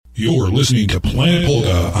You're listening to Planet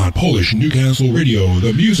Polka on Polish Newcastle Radio.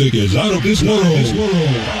 The music is out of this world.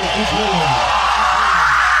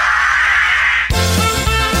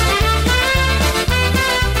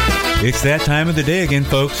 It's that time of the day again,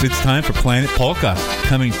 folks. It's time for Planet Polka,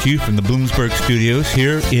 coming to you from the Bloomsburg studios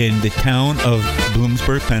here in the town of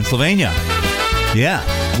Bloomsburg, Pennsylvania. Yeah,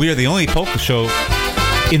 we are the only polka show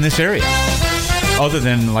in this area, other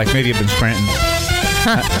than like maybe up in Scranton.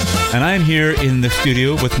 And I'm here in the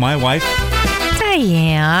studio with my wife,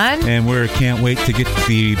 Diane. And we can't wait to get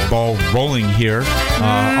the ball rolling here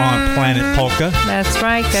on Planet Polka. That's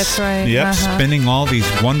right. Yep, spinning all these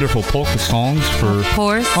wonderful polka songs for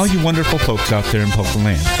all you wonderful folks out there in polka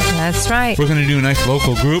land. That's right. We're going to do a nice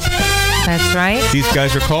local group. That's right. These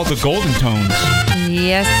guys are called the Golden Tones.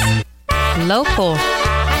 Yes. Local.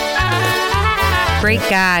 Great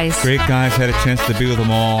guys. Great guys. Had a chance to be with them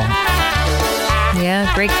all.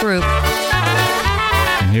 Yeah, great group.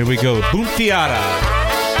 And here we go. Boom Tiara.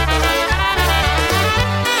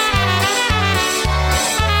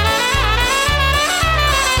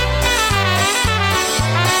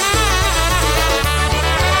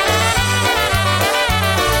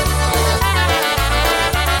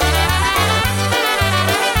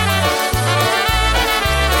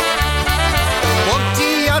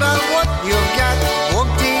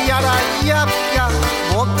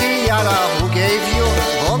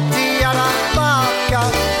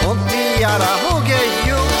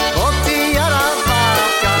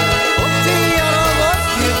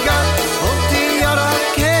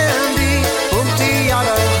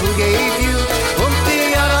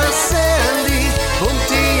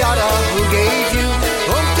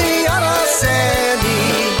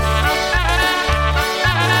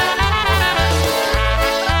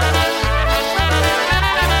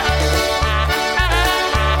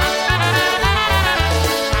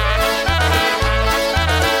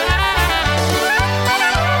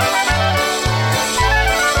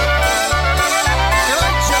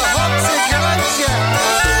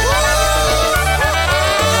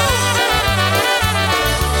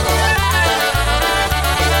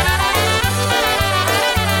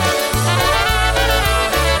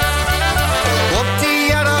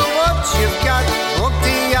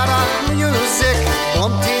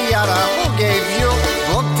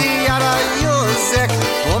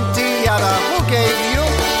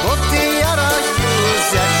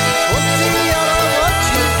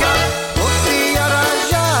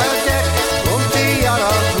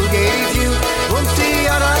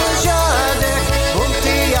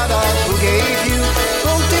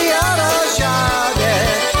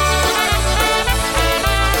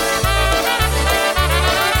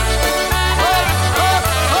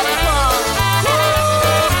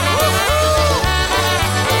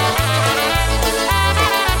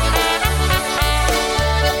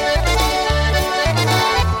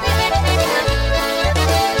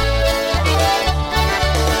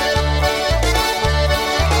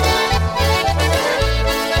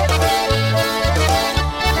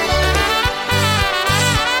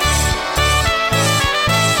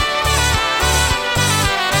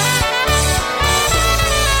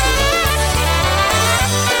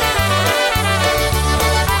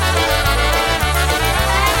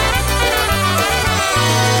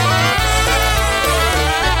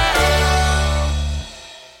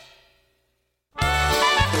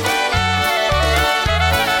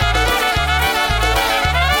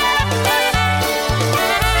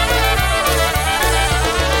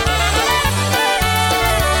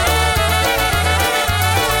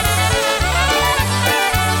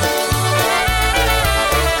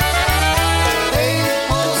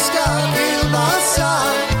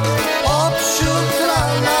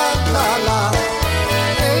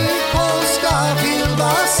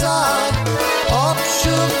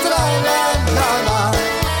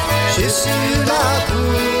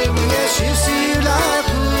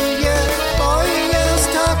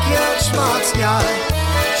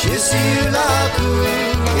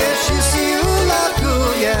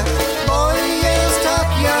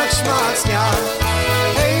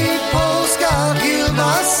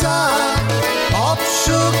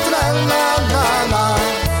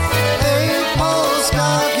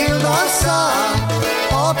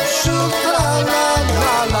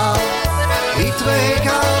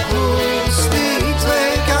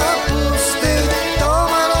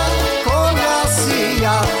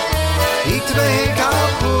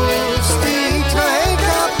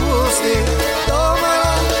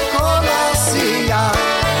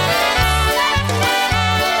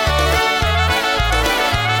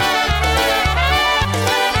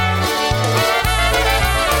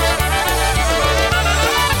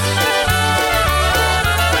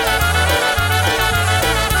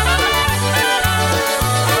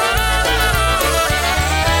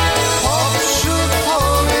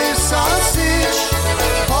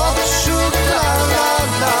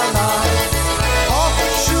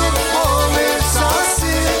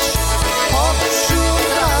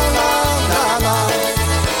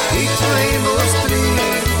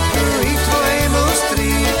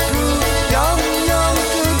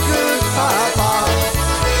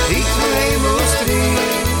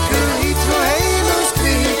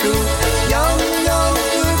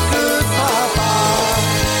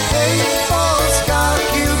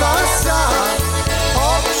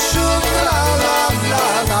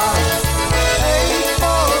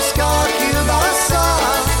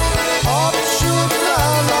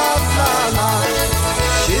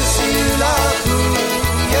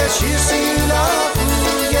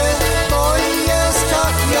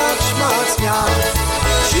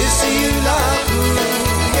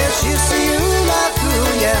 Wszyscy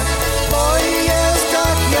ulatuje, bo jest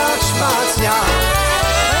tak jak szmacja.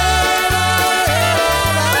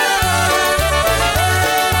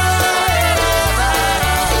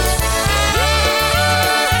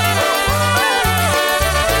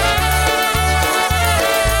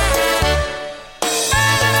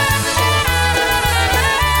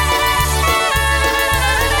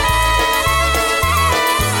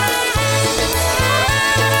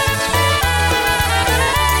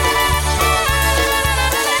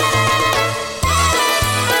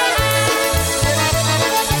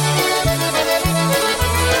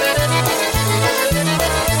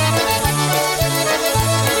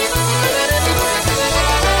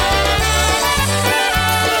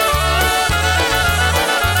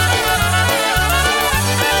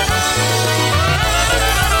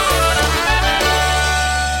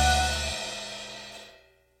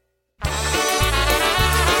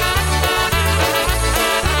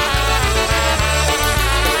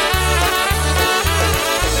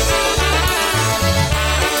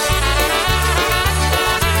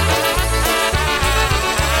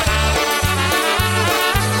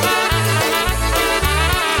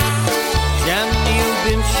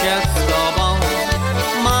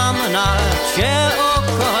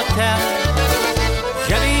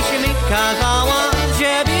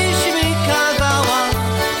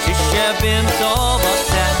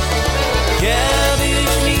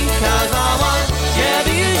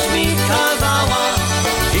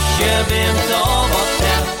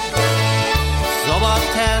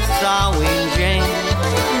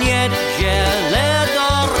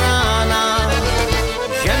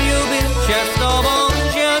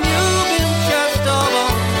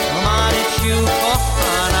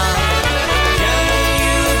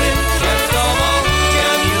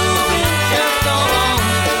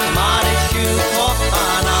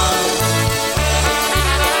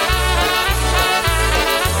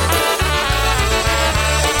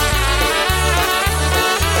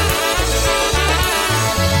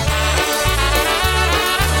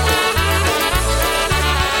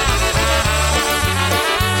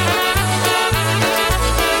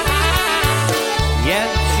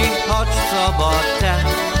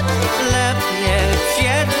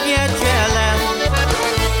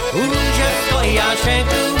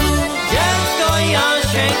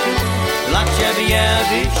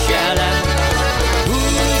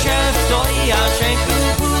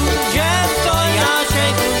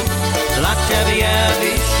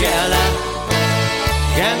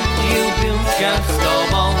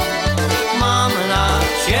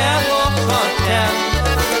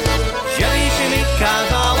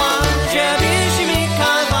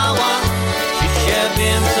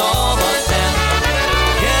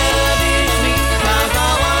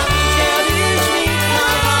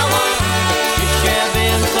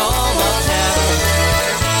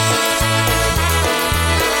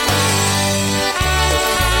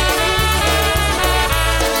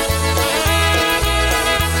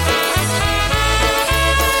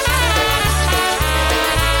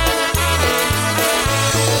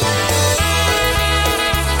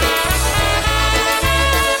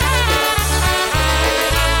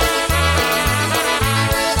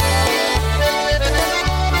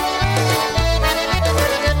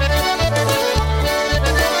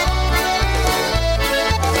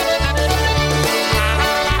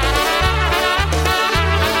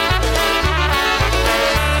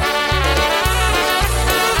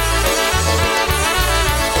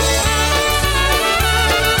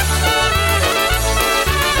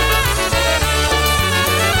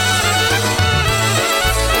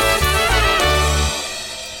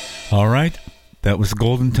 All right. That was the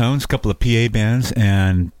Golden Tones, a couple of PA bands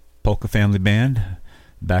and Polka Family Band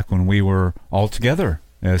back when we were all together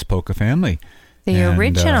as Polka Family. The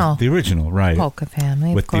original. The original, right. Polka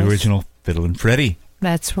Family, with of course. the original Fiddle and Freddie.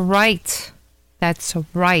 That's right. That's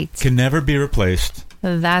right. Can never be replaced.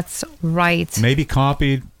 That's right. Maybe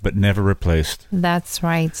copied, but never replaced. That's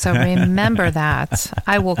right. So remember that.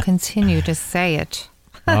 I will continue to say it.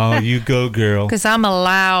 Oh, you go, girl. Because I'm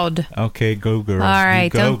allowed. Okay, go, girl. All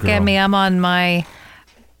right, don't get me. I'm on my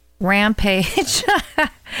rampage.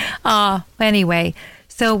 Anyway,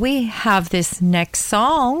 so we have this next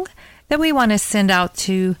song that we want to send out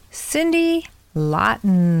to Cindy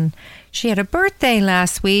Lawton. She had a birthday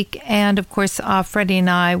last week, and of course, Freddie and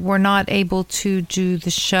I were not able to do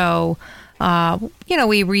the show. We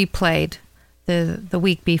replayed the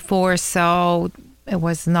week before, so it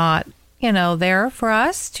was not, there for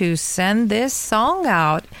us to send this song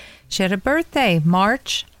out. She had a birthday,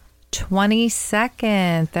 March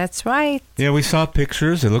 22nd. That's right. Yeah, we saw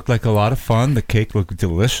pictures. It looked like a lot of fun. The cake looked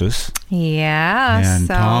delicious. Yeah. And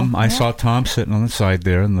so, Tom, I yeah. saw Tom sitting on the side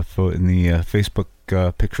there in the Facebook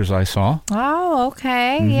pictures I saw. Oh,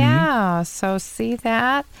 okay. Mm-hmm. Yeah. So see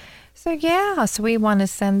that. So yeah. So we want to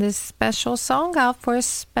send this special song out for a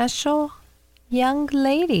special young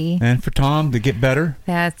lady. And for Tom to get better.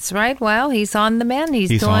 That's right. Well, he's on the mend.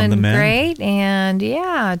 He's on doing the mend. great. And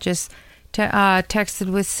yeah, just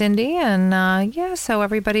texted with Cindy. And yeah, so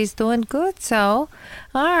everybody's doing good. So,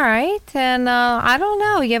 all right. And I don't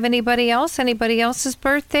know. You have anybody else? Anybody else's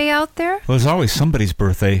birthday out there? Well, there's always somebody's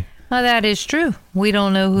birthday. Oh, that is true. We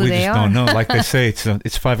don't know who We they just are. don't know. Like they say,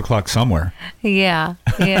 it's 5 o'clock somewhere. Yeah,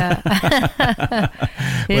 yeah.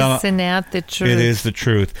 Well, Isn't that the truth? It is the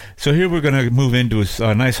truth. So here we're going to move into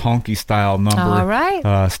a nice honky style number. All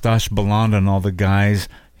right. Stash Belanda and all the guys,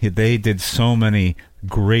 they did so many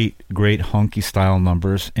great honky style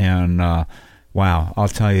numbers. And wow, I'll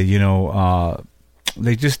tell you,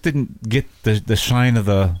 they just didn't get the shine of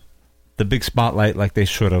the big spotlight like they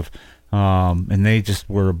should have. And they just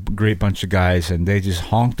were a great bunch of guys, and they just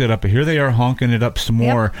honked it up. Here they are honking it up some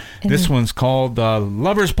more. This one's called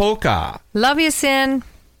Lover's Polka. Love you, Sin.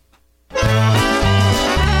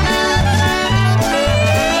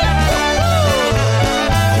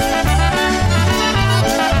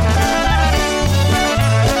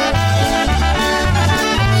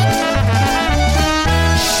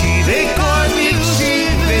 Siwy koń,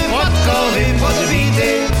 siwy podkowy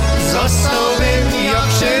podbity, zostałbym jak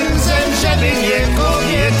księdzem, żeby nie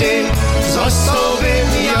kobiety. Zostałbym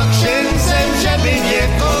jak księdzem, żeby nie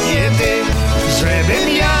kobiety.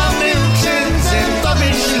 Żebym ja był księdzem, to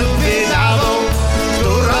bym ślub wydawał.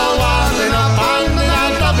 Która ładna panna,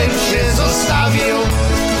 to bym się zostawił.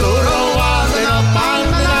 Która ładna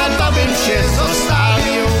panna, to bym się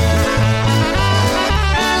zostawił.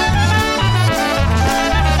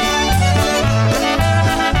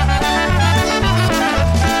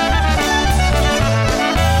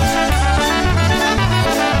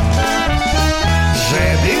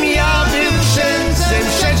 Żebym ja był księdzem,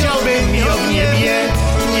 siedziałbym ją w niebie.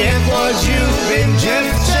 Nie chodziłbym,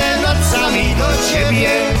 dziewczę, nocami do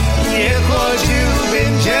ciebie. Nie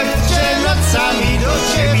chodziłbym, dziewczę, nocami do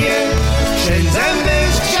ciebie.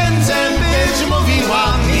 Księdzem być, mówiła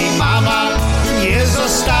mi mama. Nie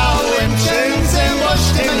zostałem księdzem, boś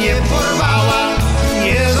ty mnie porwała.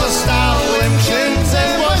 Nie zostałem księdzem,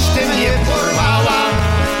 boś ty mnie porwała.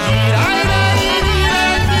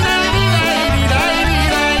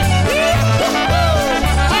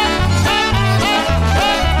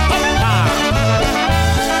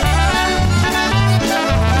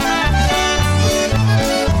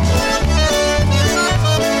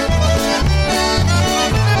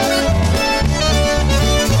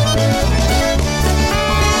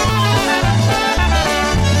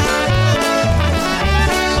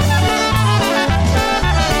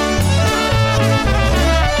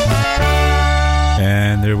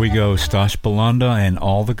 And there we go, Stash Belanda and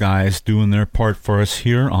all the guys doing their part for us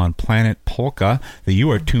here on Planet Polka that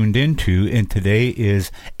you are tuned into, and today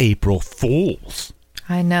is April Fool's.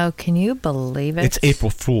 I know. Can you believe it? It's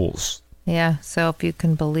April Fool's. Yeah, so if you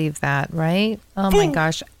can believe that, right? Oh my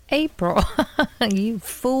gosh, April. You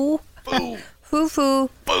fool. Boo. Foo-foo.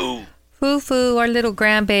 Boo. Foo-foo, our little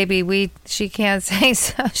grandbaby. She can't say,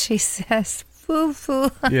 so she says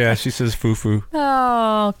foo-foo. Yeah, she says foo-foo.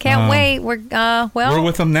 Oh, can't wait. We're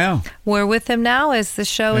with them now. We're with him now as the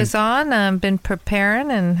show is on. I've been preparing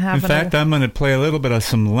and having In fact, I'm going to play a little bit of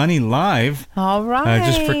some Lenny live. All right.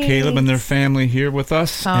 Just for Caleb and their family here with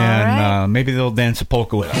us. All and right. Maybe they'll dance a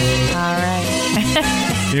polka with us. All right.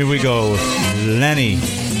 Here we go. Lenny,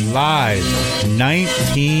 live,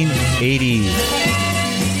 1980.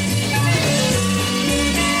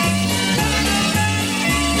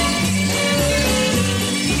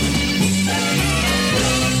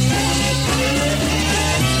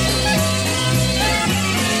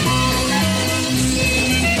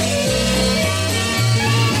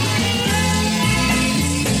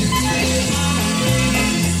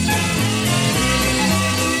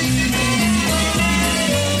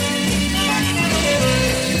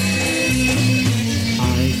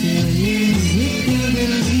 I hear music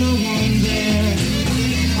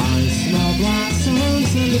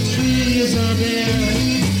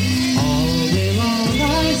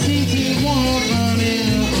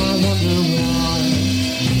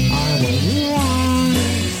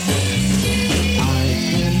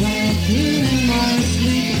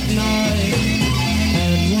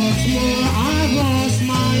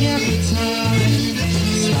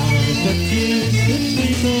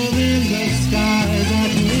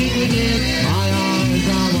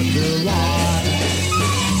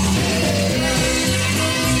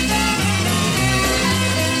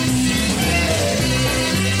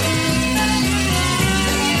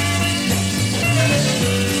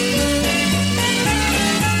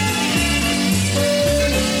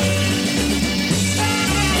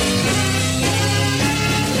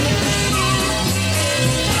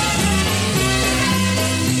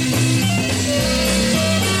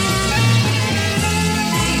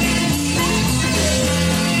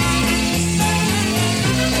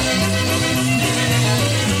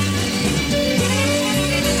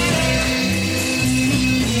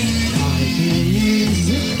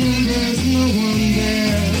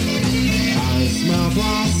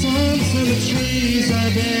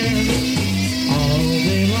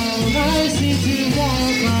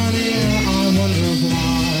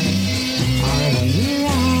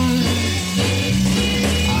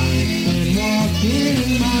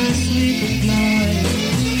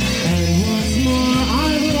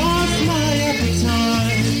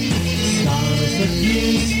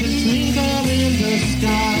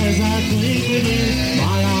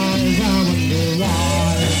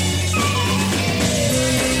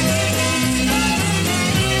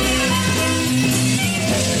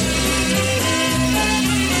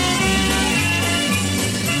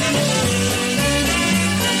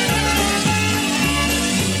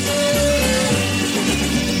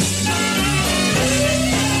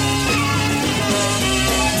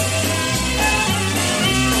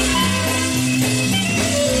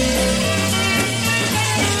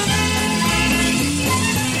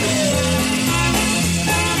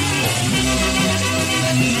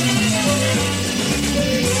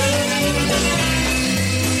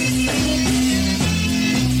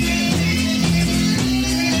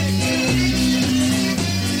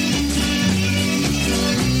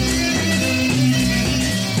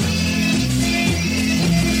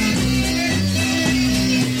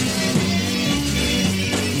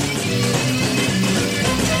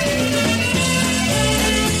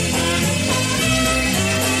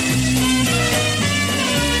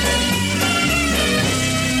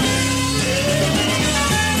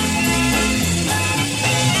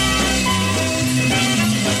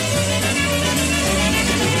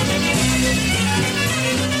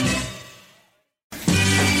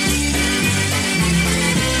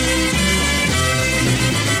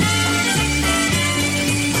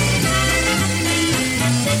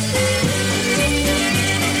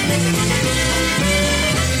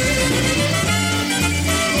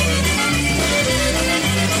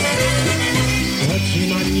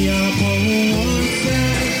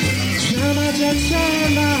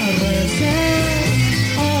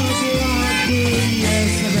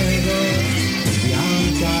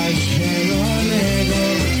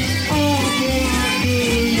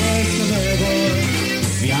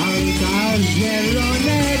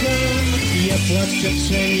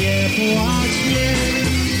płacznie,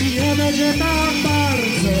 nie będzie tak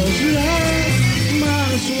bardzo źle.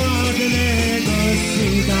 Masz ładnego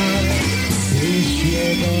synka, tyś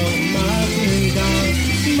jego matynka.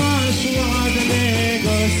 Masz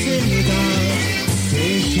ładnego synka,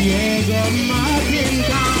 tyś jego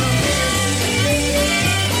matynka.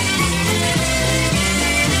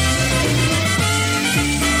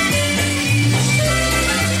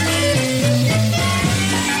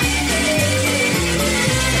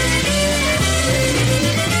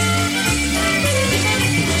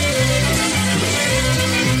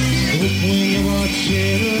 Upłynęło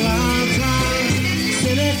 3 lata,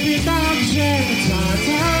 synek pyta, gdzie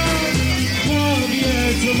tata.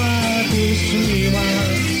 Powiedz, matyś miła,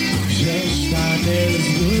 żeś tatę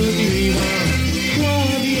zgubiła.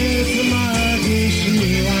 Powiedz, matyś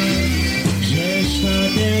miła, żeś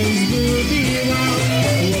tatę zgubiła.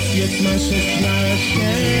 Chłopiec ma 16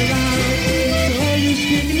 lat, to już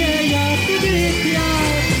biegnie jak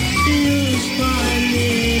kwiat. Już pani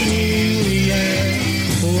miłuje,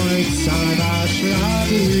 ojca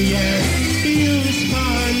naśladuje. Już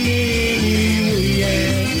pani miłuje,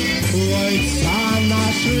 ojca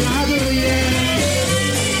naśladuje.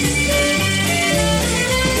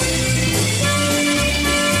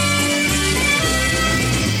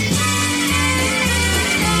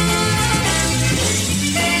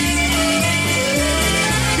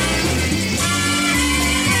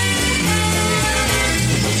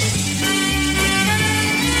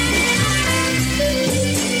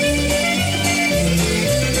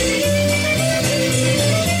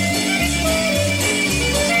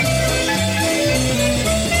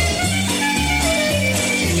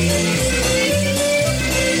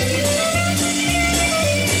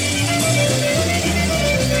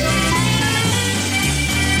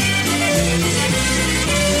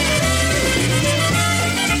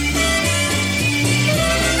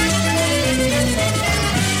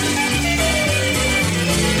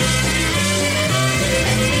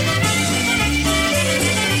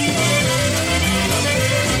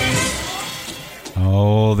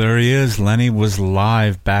 Oh, there he is. Lenny was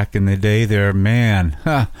live back in the day there. Man,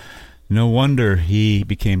 no wonder he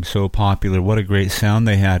became so popular. What a great sound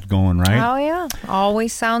they had going, right? Oh, yeah.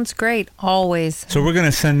 Always sounds great. Always. So we're going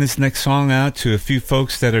to send this next song out to a few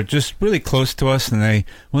folks that are just really close to us, and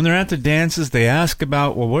when they're at the dances, they ask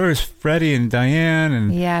about, well, where's Freddie and Diane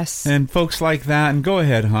and Yes. and folks like that. And go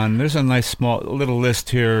ahead, hon. There's a nice small little list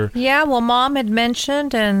here. Yeah, well, Mom had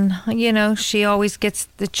mentioned, and, she always gets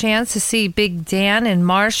the chance to see Big Dan and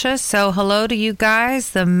Marcia. So hello to you guys,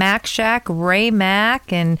 the Mac Shack, Ray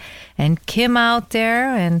Mac, and Kim out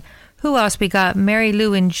there, and who else? We got Mary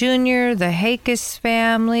Lou and Jr., the Hakis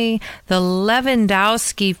family, the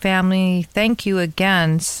Lewandowski family. Thank you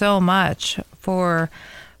again so much for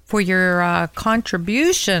your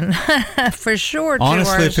contribution, for sure.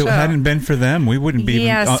 Honestly, to our if it show. hadn't been for them, we wouldn't be on the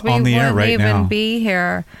air right now. Yes, we wouldn't even be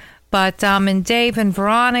here. But and Dave and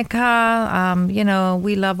Veronica,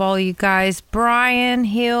 we love all you guys. Brian,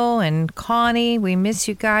 Hill, and Connie, we miss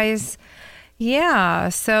you guys. Yeah,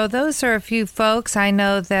 so those are a few folks. I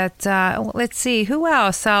know that, let's see, who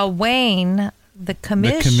else? Wayne, the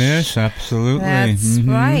commish. The commish, absolutely. That's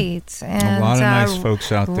right. And a lot of nice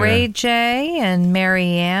folks out there. Ray J and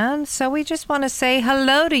Mary Ann. So we just want to say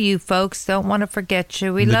hello to you folks. Don't want to forget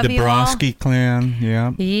you. We love you all. The Dabrowski clan,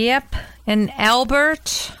 yeah. Yep. And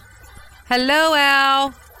Albert. Hello,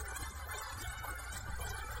 Al.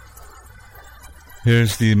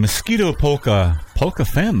 Here's the Mosquito Polka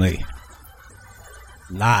family.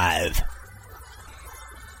 Live.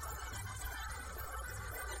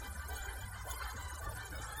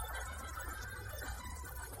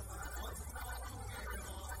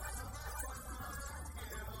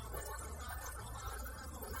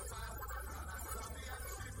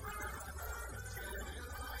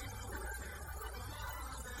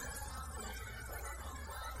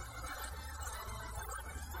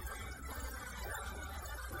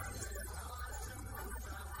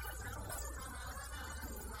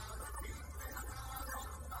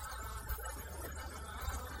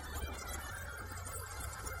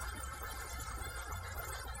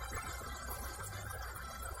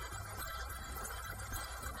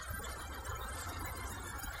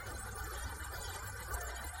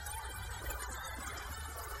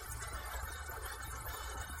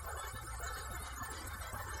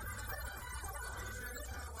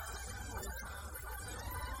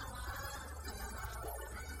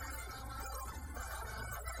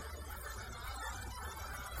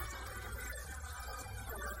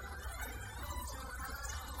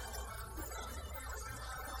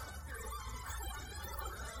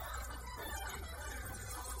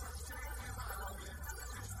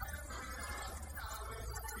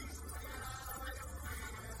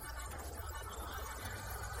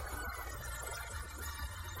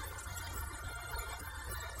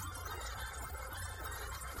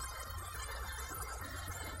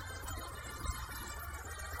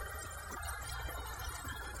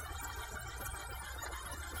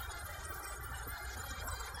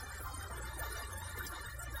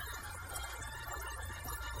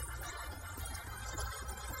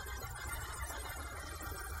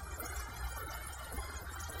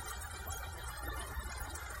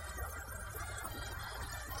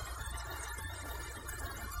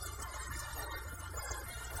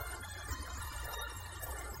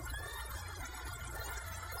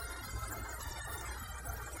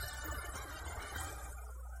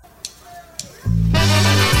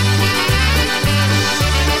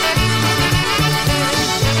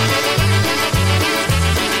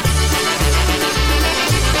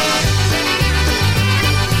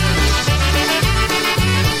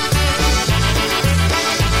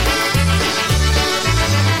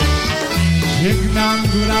 nam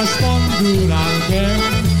góra szponduralkiem,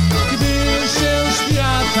 gdy się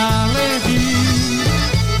świata leci.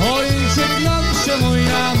 Ojciec nam się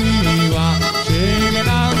moja miła,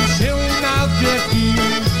 żegnam się na wieki.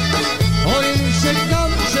 Ojciec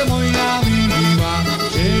nam się moja miła,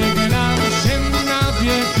 żegnam się na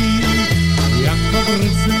wieki. Jak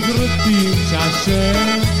powrócę w krótkim czasie,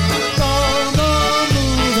 to domu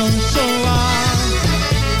dążoła.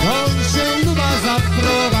 On się luba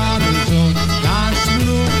zaprowadził, nasz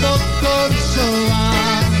lub do końcoła.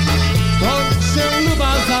 On się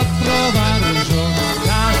luba zaprowadził,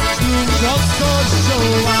 nasz lub do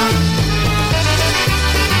końcoła.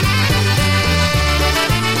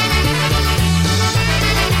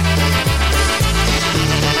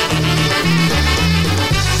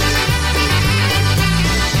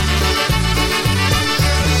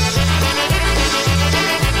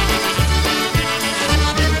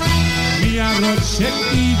 Roczek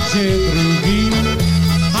idzie drugi,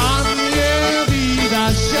 a nie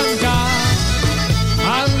widać sianka.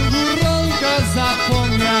 Angurolka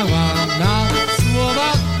zapomniała na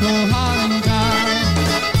słowa kochanka.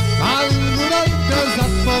 Angurolka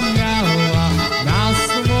zapomniała na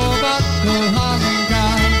słowa kochanka.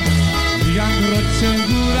 Jak roczek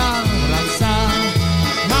góra wraca,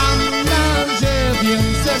 mam nadzieję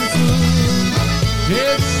w sercu,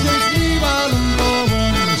 wiecznie zmiła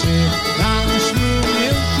lumowącie.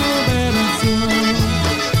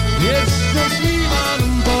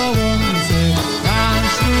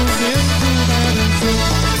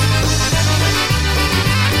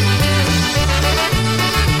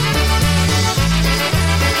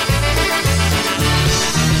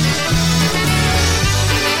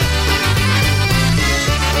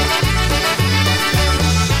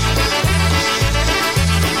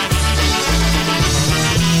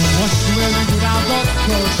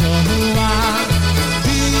 Kościoła,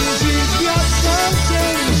 widzisz gwiazdę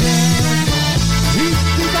wszędzie i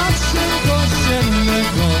ty patrzę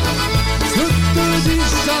kościelnego, co tu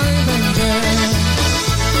dzisiaj będzie?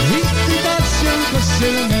 I ty patrzę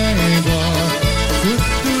kościelnego, co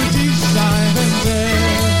tu dzisiaj będzie?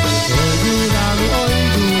 Oj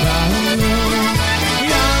góralu,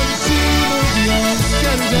 jak ci mówią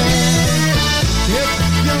wszędzie,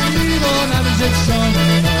 świetnie miło nam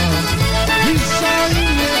dziewczyno. Dzisiaj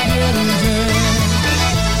nie wierzę,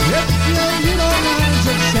 jak nie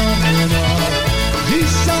romanże przemno.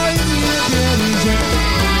 Dzisiaj nie wierzę.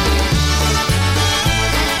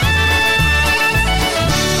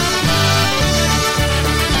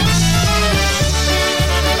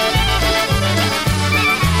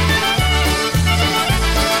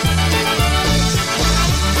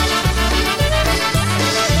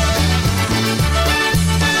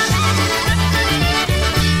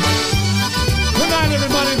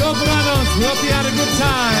 We hope you had a good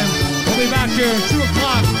time. We'll be back here at 2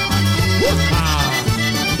 o'clock. Woo-ha!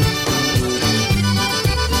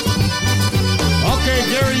 Okay,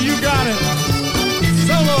 Gary, you got it.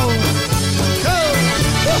 Solo. Go.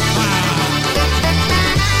 Woo-ha!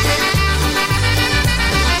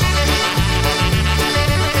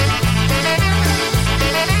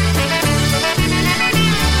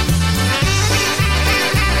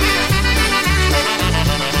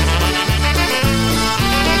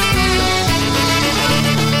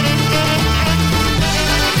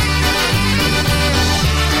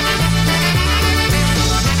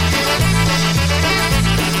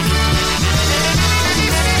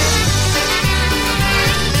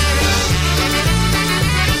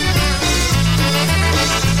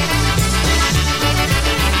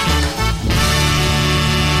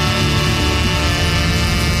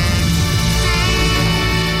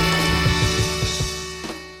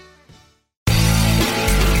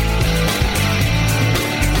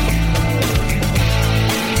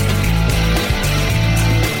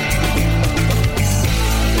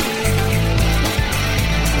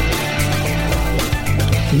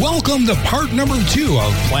 Welcome to part number 2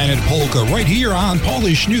 of Planet Polka right here on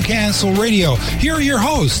Polish Newcastle Radio. Here are your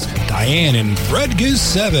hosts, Diane and Fred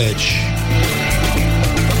Gusevich.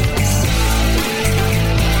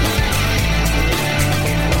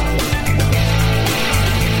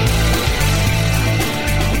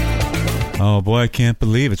 Oh boy, I can't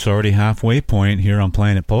believe it's already halfway point here on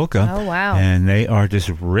Planet Polka. Oh wow. And they are just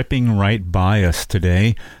ripping right by us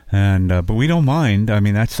today. And but we don't mind. I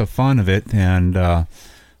mean, that's the fun of it. And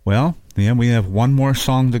well, yeah, we have one more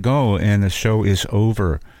song to go and the show is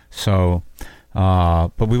over. So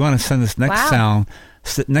but we want to send this next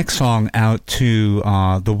song out to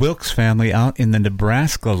the Wilkes family out in the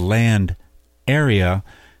Nebraska land area.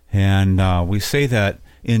 And we say that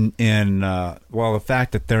the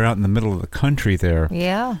fact that they're out in the middle of the country there.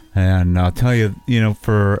 Yeah. And I'll tell you,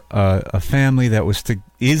 for a family that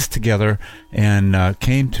is together and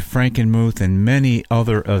came to Frankenmuth and many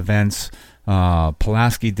other events,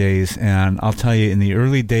 Pulaski Days, and I'll tell you, in the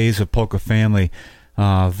early days of Polka Family,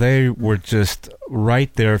 they were just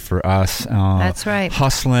right there for us. That's right.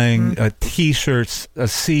 Hustling, T-shirts,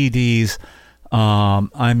 CDs.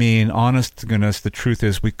 I mean, honest to goodness, the truth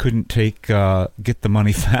is we couldn't get the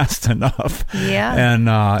money fast enough. Yeah.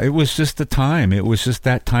 And it was just the time. It was just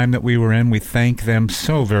that time that we were in. We thank them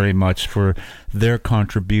so very much for their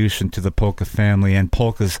contribution to the Polka family and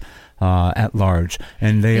polkas at large.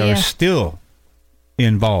 And they are still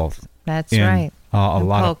involved. That's right. A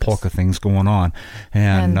lot of polka things going on.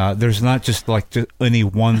 And there's not just any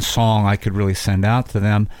one song I could really send out to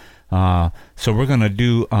them. So we're going to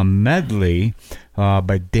do a medley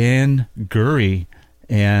by Dan Gurry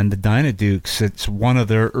and the Dynadukes. It's one of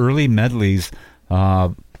their early medleys.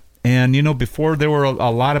 And, before there were a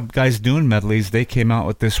lot of guys doing medleys, they came out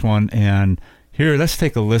with this one. And here, let's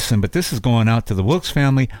take a listen. But this is going out to the Wilkes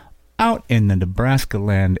family out in the Nebraska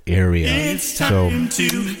land area. It's time to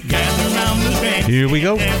gather around the band. Here we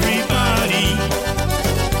go. Everybody,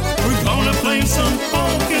 we're going to play some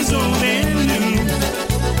polkas old and new.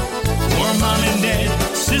 For mom and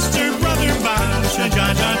dad, sister, brother, Basha,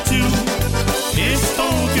 Jaja too. It's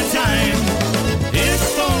polka time.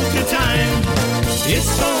 It's polka time. It's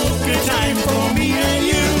polka time for me and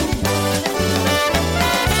you.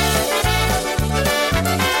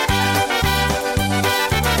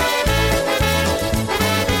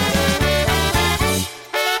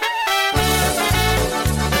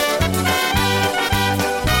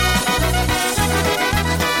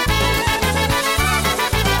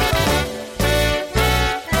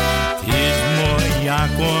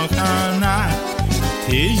 Kochana,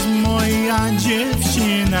 tyś moja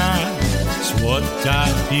dziewczyna, słodka,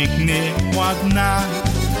 pięknie, ładna,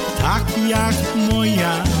 tak jak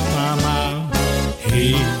moja mama.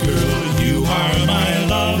 Hey girl, you are my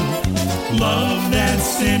love, love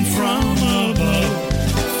that's sent from above.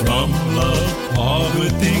 From love, all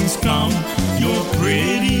good things come. You're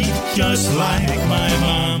pretty, just like my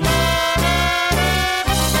mom.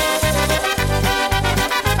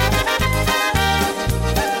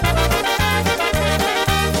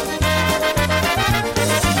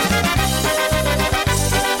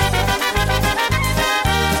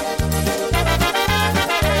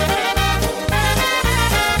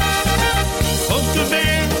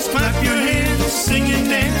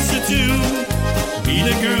 Meet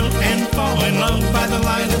a girl and fall in love by the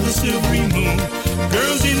light of the silvery moon.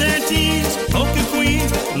 Girls in their teens, polka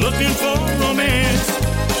queens, looking for romance.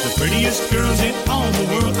 The prettiest girls in all the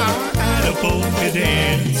world are at a polka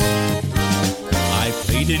dance. I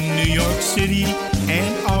played in New York City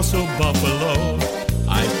and also Buffalo.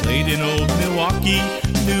 I played in old Milwaukee,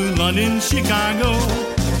 New London, Chicago.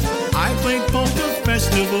 I played polka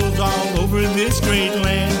festivals all over this great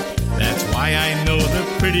land. That's why I know the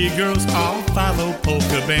pretty girls all follow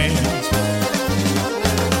polka bands.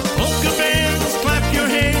 Polka bands, clap your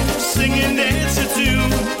hands, sing and dance a tune.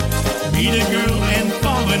 Meet a girl and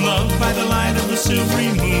fall in love by the light of the silvery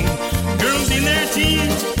moon. Girls in their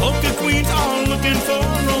teens, polka queens, all looking for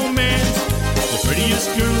romance. The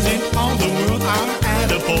prettiest girls in all the world are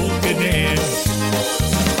at a polka dance.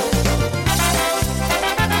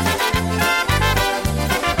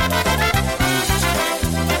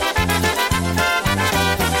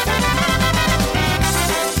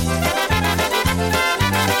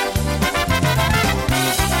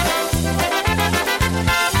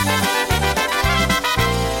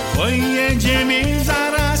 Pojedziemy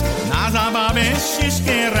zaraz na zabawę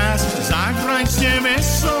wszystkie raz. Zagrajcie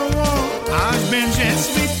wesoło, aż będzie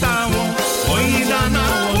świtało.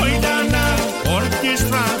 Oj dana,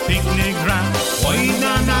 orkiestra pięknie gra. Oj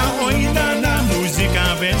dana,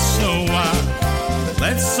 muzyka wesoła.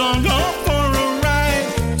 Let's all go for a ride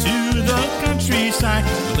to the countryside.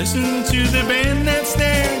 Listen to the band that's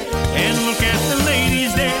there and look at the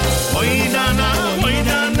ladies there. Oj dana,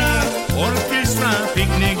 orkiestra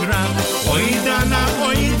pięknie gra. Oj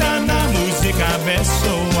dana, muzyka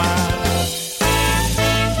wesoła.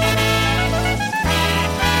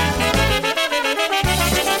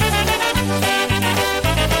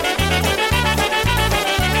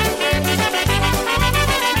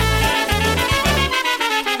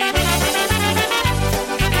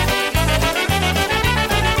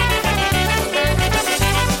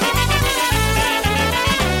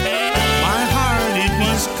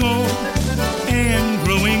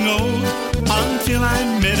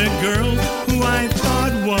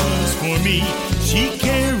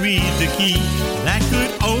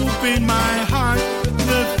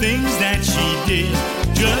 did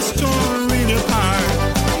just tore it apart.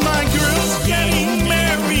 My girl's getting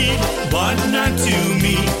married, but not to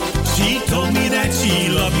me. She told me that she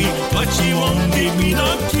loved me, but she won't give me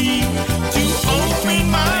the key to open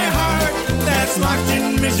my heart that's locked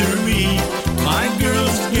in misery. My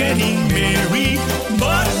girl's getting married,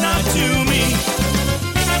 but not to me.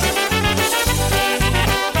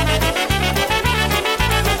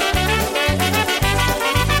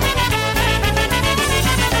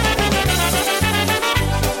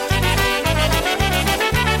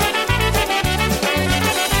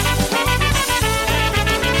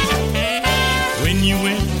 When you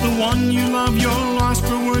with the one you love, you're lost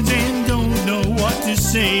for words and don't know what to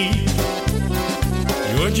say.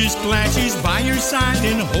 You're just glad she's by your side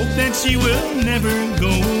and hope that she will never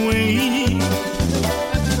go away.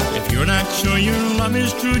 If you're not sure your love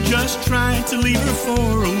is true, just try to leave her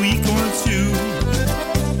for a week or two.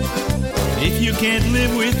 If you can't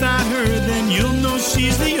live without her, then you'll know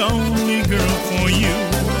she's the only girl for you.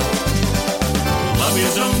 Love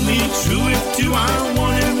is only true if two are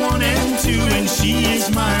one and two, and she is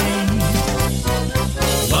mine.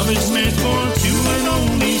 Love is meant for two and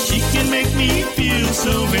only. She can make me feel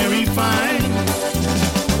so very fine.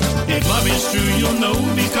 If love is true, you'll know,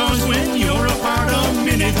 because when you're apart, a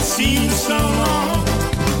minute seems so long.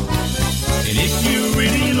 And if you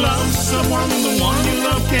really love someone, the one you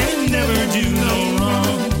love can never do no wrong.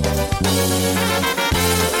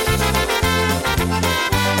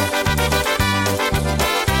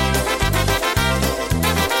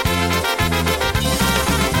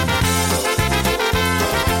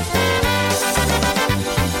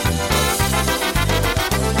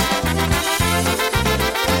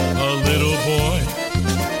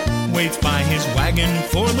 By his wagon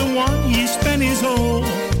for the one he spent his whole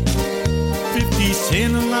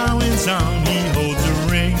 50-cent allowance on. He holds a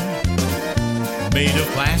ring made of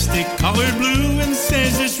plastic colored blue and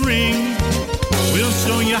says this ring will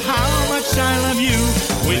show you how much I love you.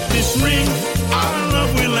 With this ring our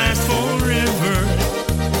love will last forever.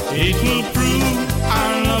 It will prove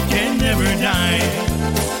our love can never die.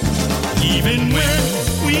 Even when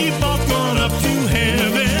we both gone up to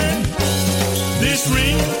heaven, this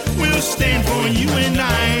ring will stand for you and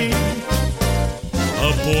I.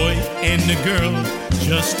 A boy and a girl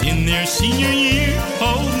just in their senior year,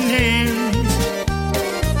 holding hands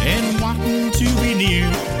and wanting to be near.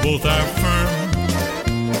 Both are firm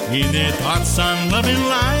in their thoughts on love and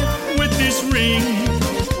life. With this ring,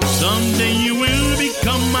 someday you will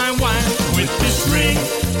become my wife. With this ring,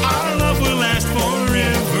 our love will last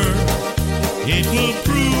forever. It will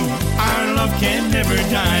prove our love can never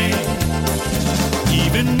die.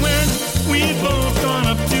 Even when we've both gone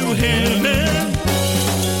up to heaven,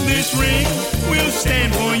 this ring will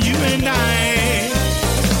stand for you and I.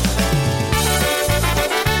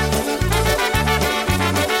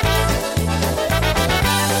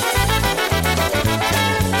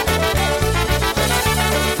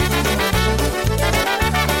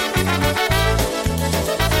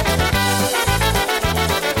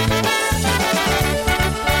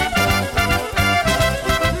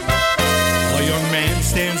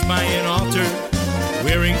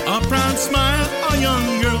 Wearing a proud smile, a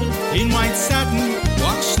young girl in white satin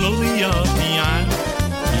walks slowly up the aisle.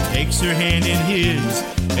 He takes her hand in his,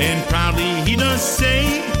 and proudly he does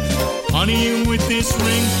say, honey, with this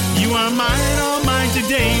ring, you are mine, all mine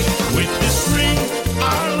today. With this ring,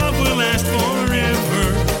 our love will last forever.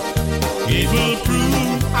 It will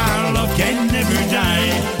prove our love can never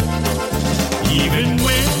die. Even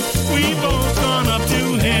when we both gone up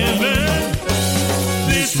to heaven,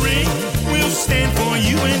 this ring will stand for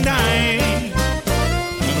you and I.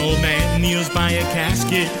 An old man kneels by a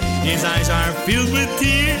casket. His eyes are filled with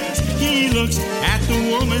tears. He looks at the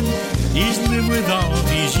woman he's lived with all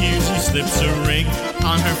these years. He slips a ring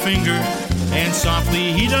on her finger, and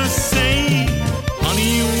softly he does say,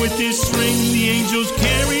 honey, with this ring the angels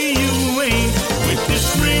carry you away. With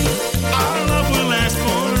this ring our love will last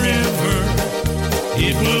forever.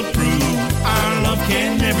 It will prove our love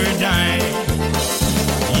can never die.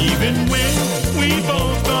 Even when we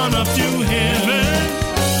both gone up to heaven,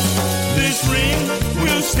 this ring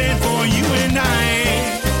will stand for you and I.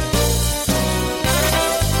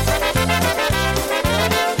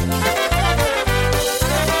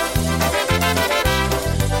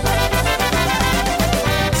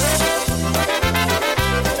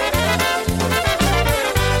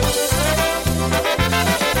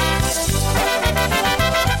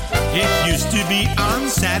 It used to be on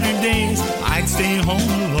Saturdays I'd stay home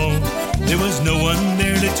alone. There was no one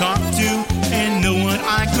there to talk to and no one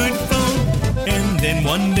I could phone. And then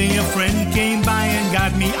one day a friend came by and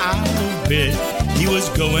got me out of bed. He was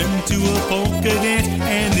going to a polka dance,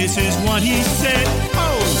 and this is what he said.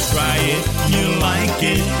 Oh, try it, you'll like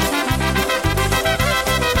it.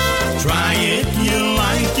 Try it, you'll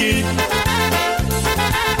like it.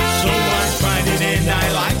 So I tried it and I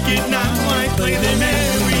like it. Now I play them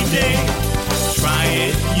every day. Try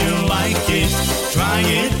it, you'll like it. Try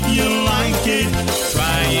it, you'll like it.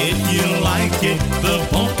 Try it, you'll like it. The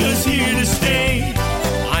polka's here to stay.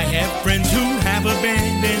 I have friends who have a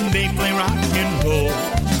band and they play rock and roll.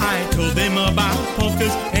 I told them about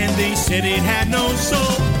polkas and they said it had no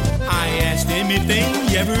soul. I asked them if they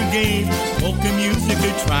ever gave polka music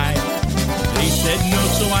a try. They said no,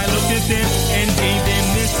 so I looked at them and gave them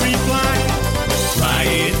this reply. Try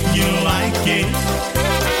it, you'll like it.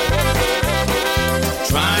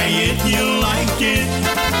 Try it, you'll like it.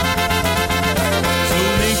 So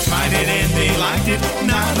they tried it and they liked it.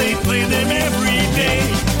 Now they play them every day.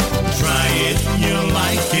 Try it, you'll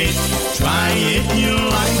like it. Try it, you'll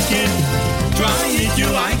like it. Try it, you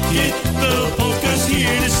like it. The polka's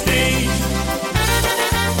here to stay.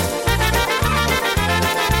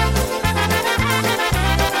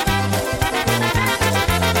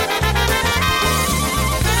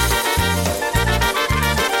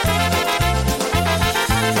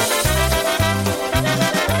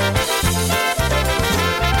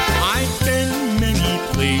 I've been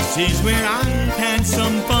many places where I've had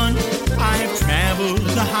some fun. I've traveled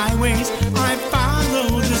the highways, I've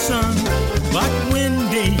followed the sun. But when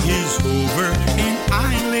day is over and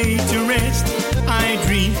I lay to rest, I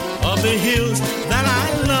dream of the hills that I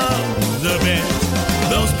love the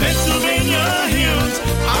best. Those Pennsylvania hills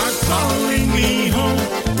are calling me home.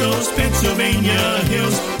 Those Pennsylvania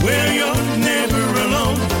hills where you're never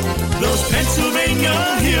alone. Those Pennsylvania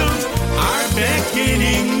hills are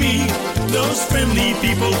beckoning me. Those friendly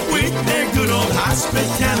people with their good old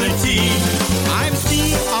hospitality. I've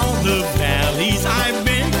seen all the valleys, I've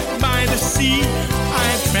been by the sea.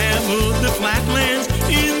 I've traveled the flatlands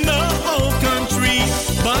in the whole country.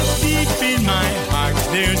 But deep in my heart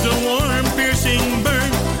there's a warm, piercing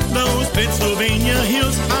burn. Those Pennsylvania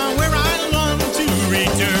hills are where I long to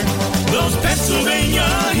return. Those Pennsylvania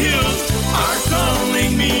hills are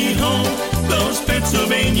calling me home. Those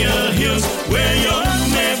Pennsylvania hills where you're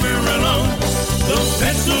never alone. Those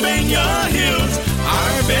Pennsylvania hills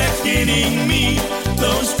are beckoning me.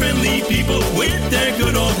 Those friendly people with their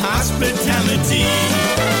good old hospitality.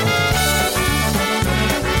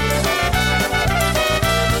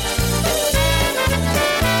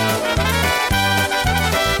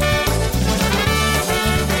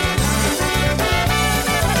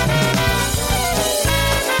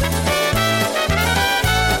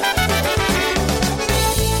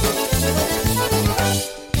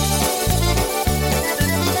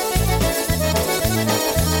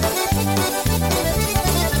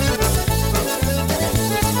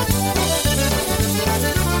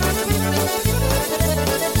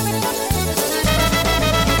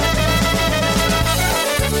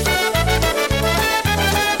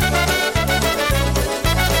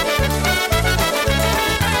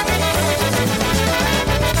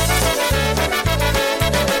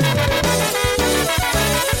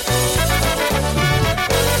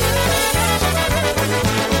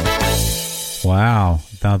 Wow.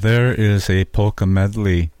 Now there is a polka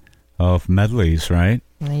medley of medleys, right?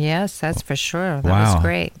 Yes, that's for sure. That Wow. was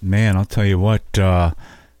great. Man, I'll tell you what,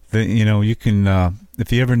 you can,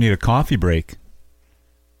 if you ever need a coffee break,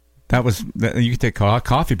 you could take a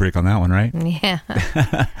coffee break on that one, right? Yeah.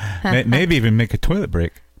 Maybe even make a toilet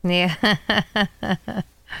break. Yeah.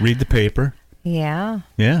 Read the paper. Yeah.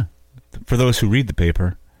 Yeah. For those who read the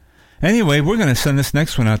paper. Anyway, we're going to send this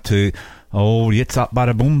next one out to Yitzhak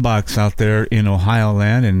Bada Boombox out there in Ohio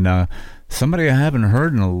land, and somebody I haven't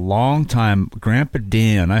heard in a long time, Grandpa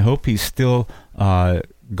Dan. I hope he's still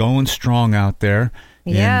going strong out there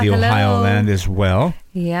in the Ohio land as well.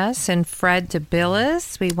 Yes, and Fred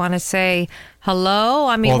DeBillis, we want to say hello.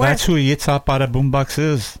 I mean, that's who Yitzhak Bada Boombox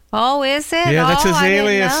is. Oh, is it? Yeah, that's his I didn't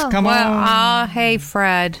alias. know. Come on. Hey,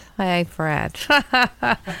 Fred. Hey, Fred.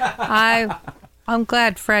 I'm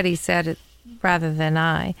glad Freddie said it rather than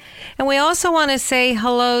I. And we also want to say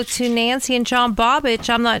hello to Nancy and John Bobbich.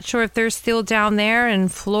 I'm not sure if they're still down there in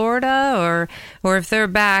Florida or if they're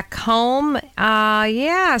back home.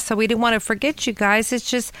 So we didn't want to forget you guys. It's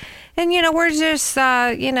just, and we're just,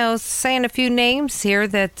 saying a few names here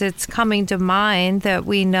that it's coming to mind that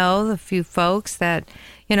we know, a few folks that,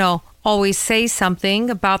 always say something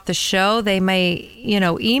about the show. They may,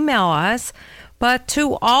 email us. But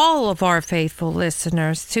to all of our faithful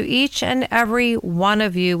listeners, to each and every one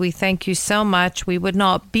of you, we thank you so much. We would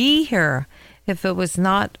not be here if it was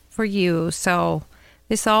not for you. So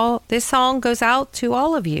This song goes out to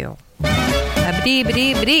all of you. Abdi,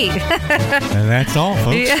 bidi, bidi. And that's all,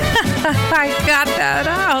 folks. Yeah, I got that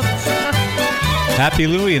out. Happy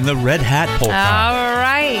Louie and the Red Hat Polka. All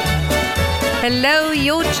right. Hello,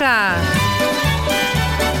 Julcia.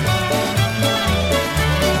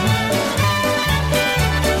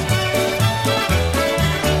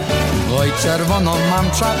 Oj, czerwoną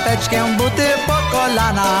mam czapeczkę, buty po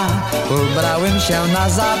kolana. Ubrałem się na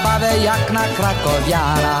zabawę jak na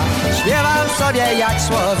krakowiana. Śpiewam sobie jak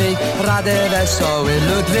słowik, rady wesoły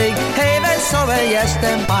Ludwik. Hej, wesoły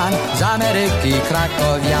jestem pan z Ameryki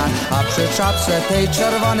krakowian. A przy czapce tej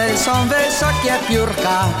czerwonej są wysokie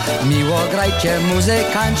piórka. Miło grajcie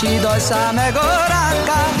muzykanci do samego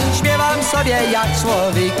ranka. Śpiewam sobie jak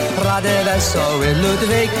słowik, rady wesoły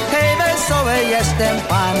Ludwik. Hej, wesoły jestem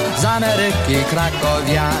pan z Ameryki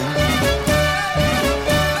krakowian.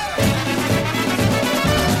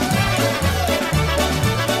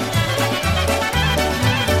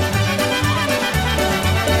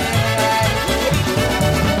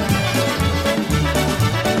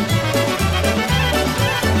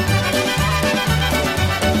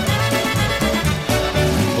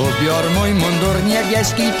 Ubiór mój mundur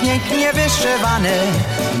niebieski, pięknie wyszywany,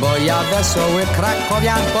 bo ja wesoły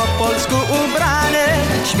krakowian po polsku ubrany.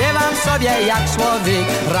 Śpiewam sobie jak słowik,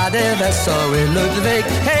 rady wesoły Ludwik.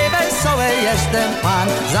 Hej, wesoły jestem pan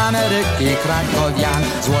z Ameryki krakowian.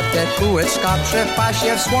 Złote kółeczka przy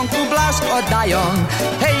pasie w słonku blask oddają.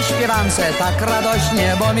 Hej, śpiewam se tak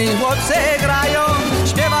radośnie, bo mi chłopcy grają.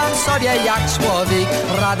 Śpiewam sobie jak słowik,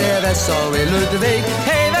 rady wesoły Ludwik.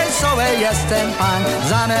 Hej, wesoły jestem pan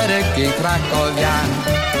z Ameryki krakowian.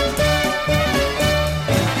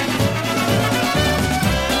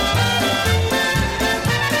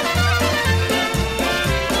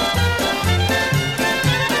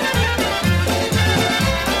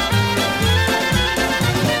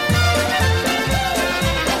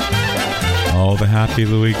 All the Happy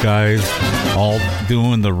Louie guys, all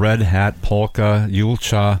doing the Red Hat Polka,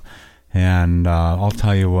 Julcia, and I'll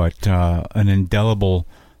tell you what, an indelible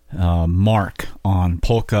mark on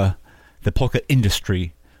polka, the polka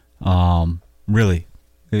industry. Really,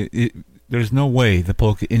 there's no way the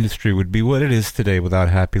polka industry would be what it is today without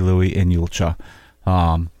Happy Louie and Julcia.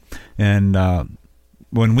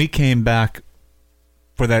 When we came back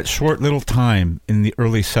for that short little time in the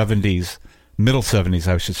early 70s, middle 70s,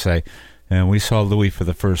 I should say, and we saw Louie for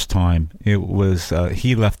the first time, it was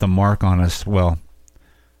he left a mark on us, well,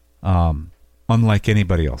 unlike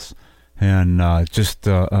anybody else. And just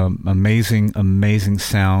amazing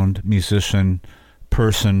sound, musician,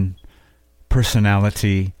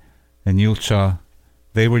 personality, and Julcia.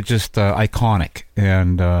 They were just iconic,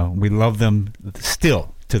 and we love them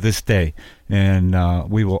still to this day. And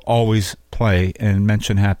we will always play and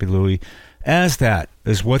mention Happy Louie as that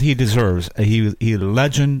is what he deserves. He a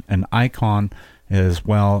legend, an icon as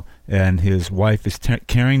well, and his wife is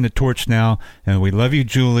carrying the torch now. And we love you,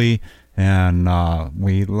 Julie. And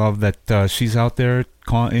we love that she's out there,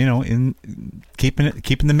 in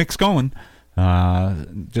keeping the mix going.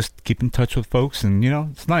 Just keep in touch with folks, and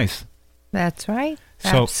it's nice. That's right.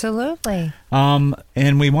 So, absolutely.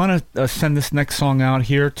 And we want to send this next song out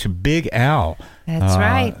here to Big Al. That's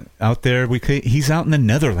right. Out there, he's out in the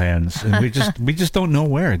Netherlands, and we just don't know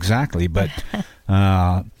where exactly, but.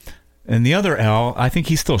 And the other Al, I think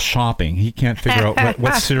he's still shopping. He can't figure out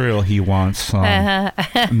what cereal he wants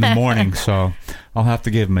in the morning, so I'll have to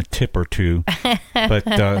give him a tip or two. But,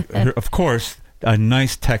 of course, a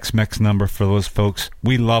nice Tex-Mex number for those folks.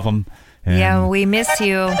 We love them. And, yeah, we miss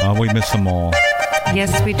you. We miss them all.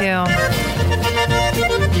 Yes, we do.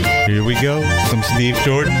 Here we go. Some Steve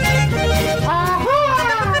Jordan.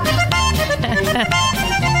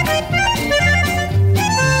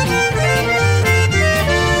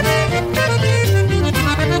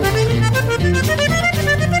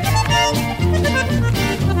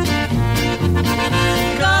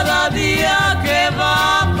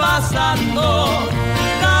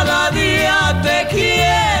 Cada día te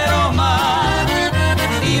quiero más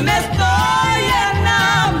y me estoy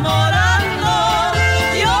enamorando.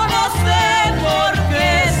 Yo no sé por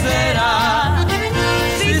qué será.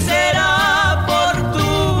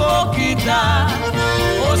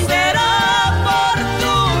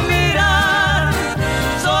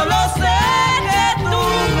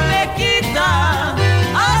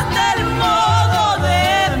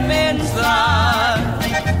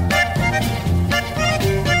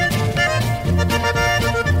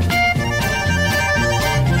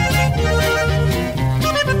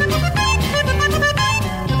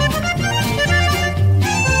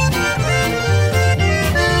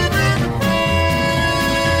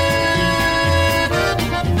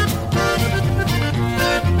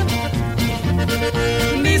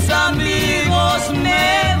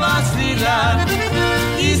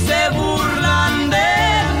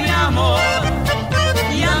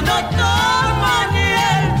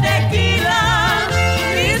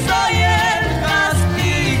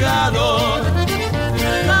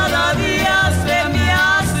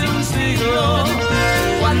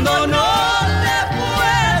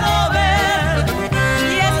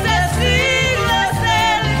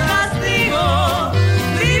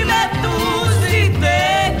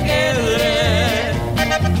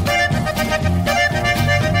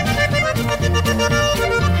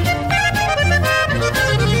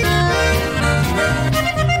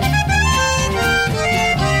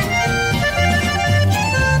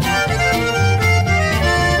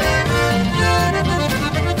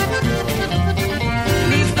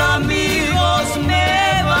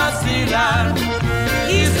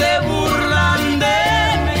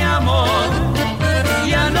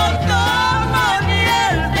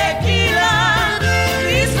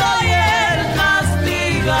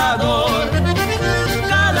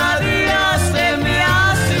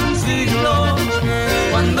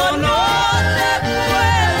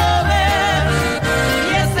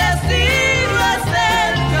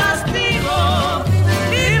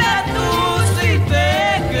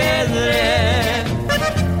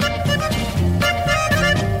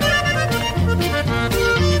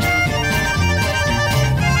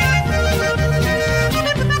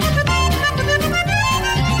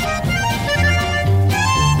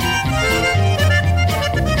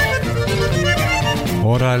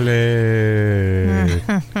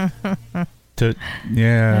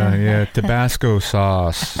 Tabasco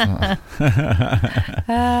sauce.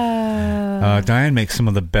 Diane makes some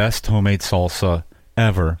of the best homemade salsa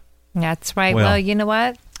ever. That's right. Well, you know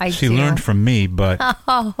what? She learned from me, but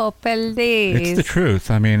oh, please. It's the truth.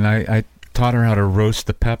 I mean, I taught her how to roast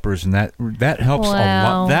the peppers, and that helps a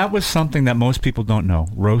lot. That was something that most people don't know.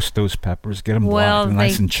 Roast those peppers, get them black and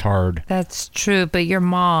nice and charred. That's true, but your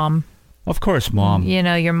mom... Of course, Mom. You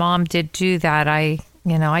know, your mom did do that. I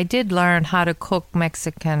did learn how to cook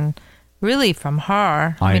Mexican really from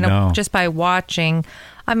her. I know. Just by watching.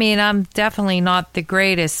 I mean, I'm definitely not the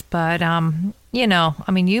greatest, but,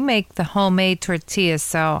 you make the homemade tortillas,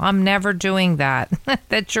 so I'm never doing that.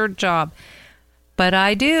 That's your job. But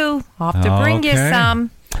I do. I'll have to bring you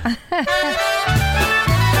some.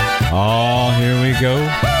 Oh, here we go.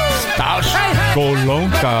 Stash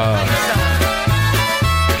Golonka.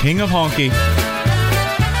 King of Honky.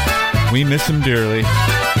 We miss him dearly.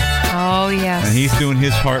 Oh, yes. And he's doing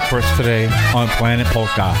his part for us today on Planet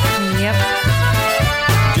Polka. Yep.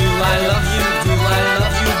 Do I love you? Do I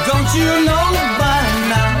love you? Don't you know by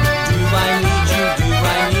now? Do I need you? Do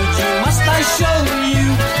I need you? Must I show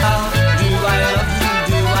you how? Do I love you?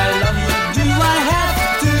 Do I love you? Do I have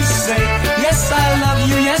to say yes, I love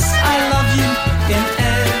you? Yes, I love you in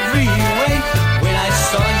every way. When I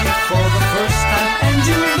saw you for the first time and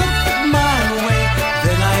you looked my way,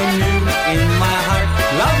 then I knew in my heart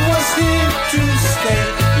love was here to stay.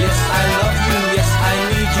 Yes, I love you. Yes, I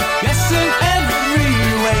need you. Yes, in every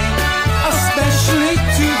way, especially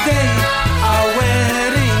today, our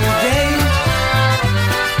wedding day.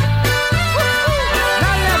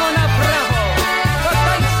 Na lewo, na prawo, do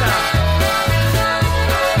tańca.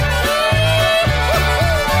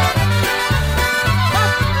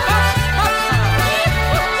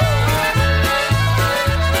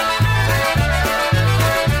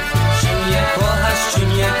 Czy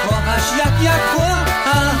mnie kochasz, jak ja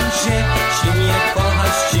kocham się? Czy mnie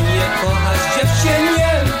kochasz, dziewczę,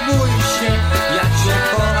 nie bój się. Ja cię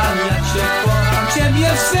kocham, ciebie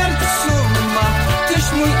w sercu mam. Tyś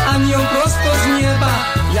mój anioł prosto z nieba,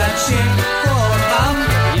 ja cię kocham.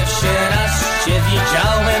 Jeszcze raz cię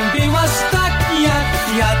widziałem, byłaś tak jak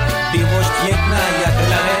kwiat. Byłoś piękna jak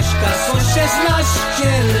laleczka, są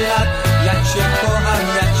 16 lat. Ja cię kocham,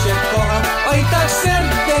 oj tak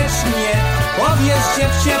serdecznie.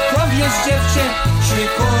 Powiedz dziewczę, czy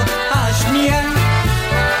kochasz mnie?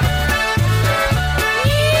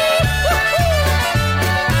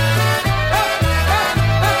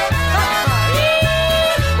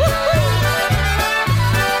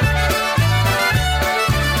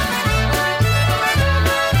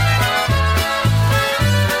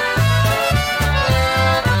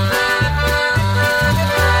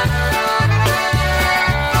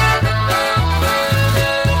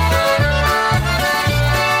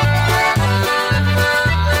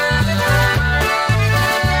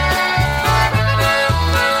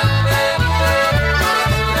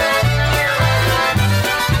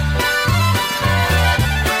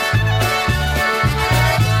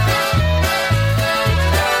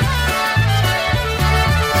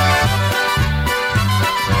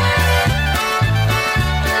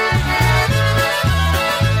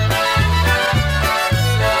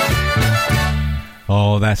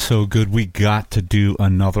 Oh, that's so good. We got to do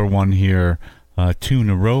another one here. 2 in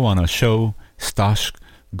a row on a show. Stash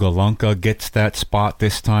Golonka gets that spot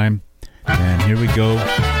this time. And here we go.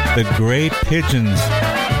 The Gray Pigeons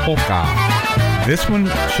Polka. This one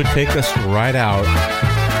should take us right out.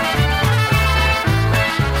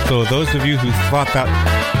 So those of you who thought that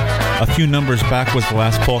a few numbers back was the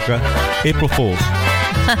last polka, April Fools.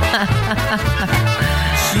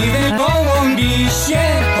 Siwy gołąbi się,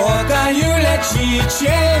 pokaju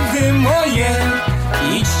lecicie wy moje.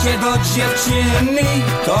 Idźcie do dziewczyny,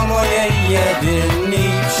 to moje jedyny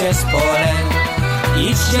przez pole.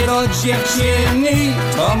 Idźcie do dziewczyny,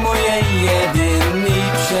 to moje jedyny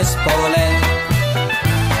przez pole.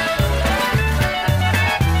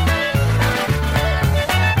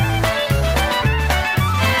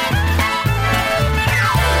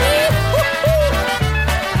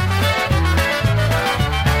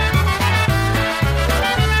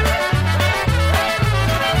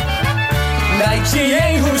 Dajcie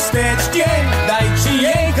jej chusteczkę, dajcie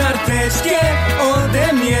jej karteczkę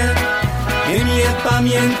ode mnie. By mnie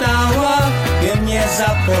pamiętała, by mnie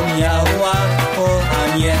zapomniała,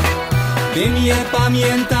 kochanie. By mnie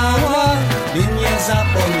pamiętała, by mnie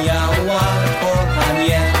zapomniała,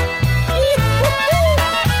 kochanie.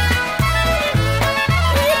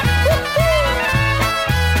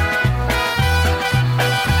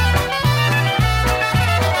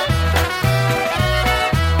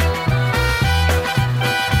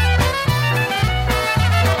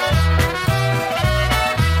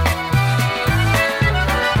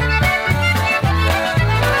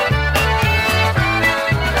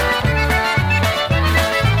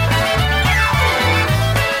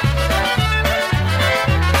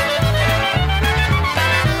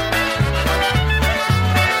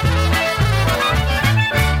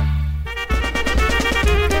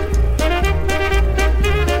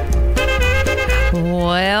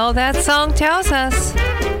 tells us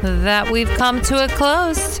that we've come to a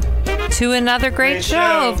close to another great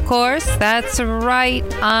show, of course. That's right,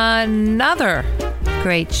 another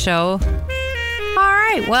great show. All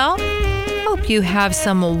right, well, hope you have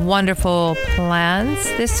some wonderful plans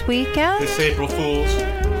this weekend. This April Fool's.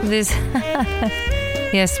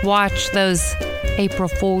 Yes, watch those April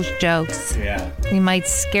Fool's jokes. Yeah. You might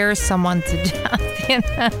scare someone to death. You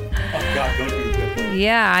know? Oh, God, don't do that.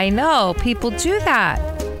 Yeah, I know. People do that.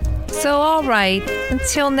 So, all right.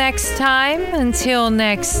 Until next time, until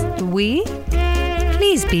next week,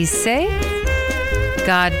 please be safe.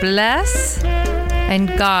 God bless.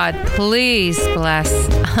 And God, please bless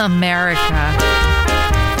America.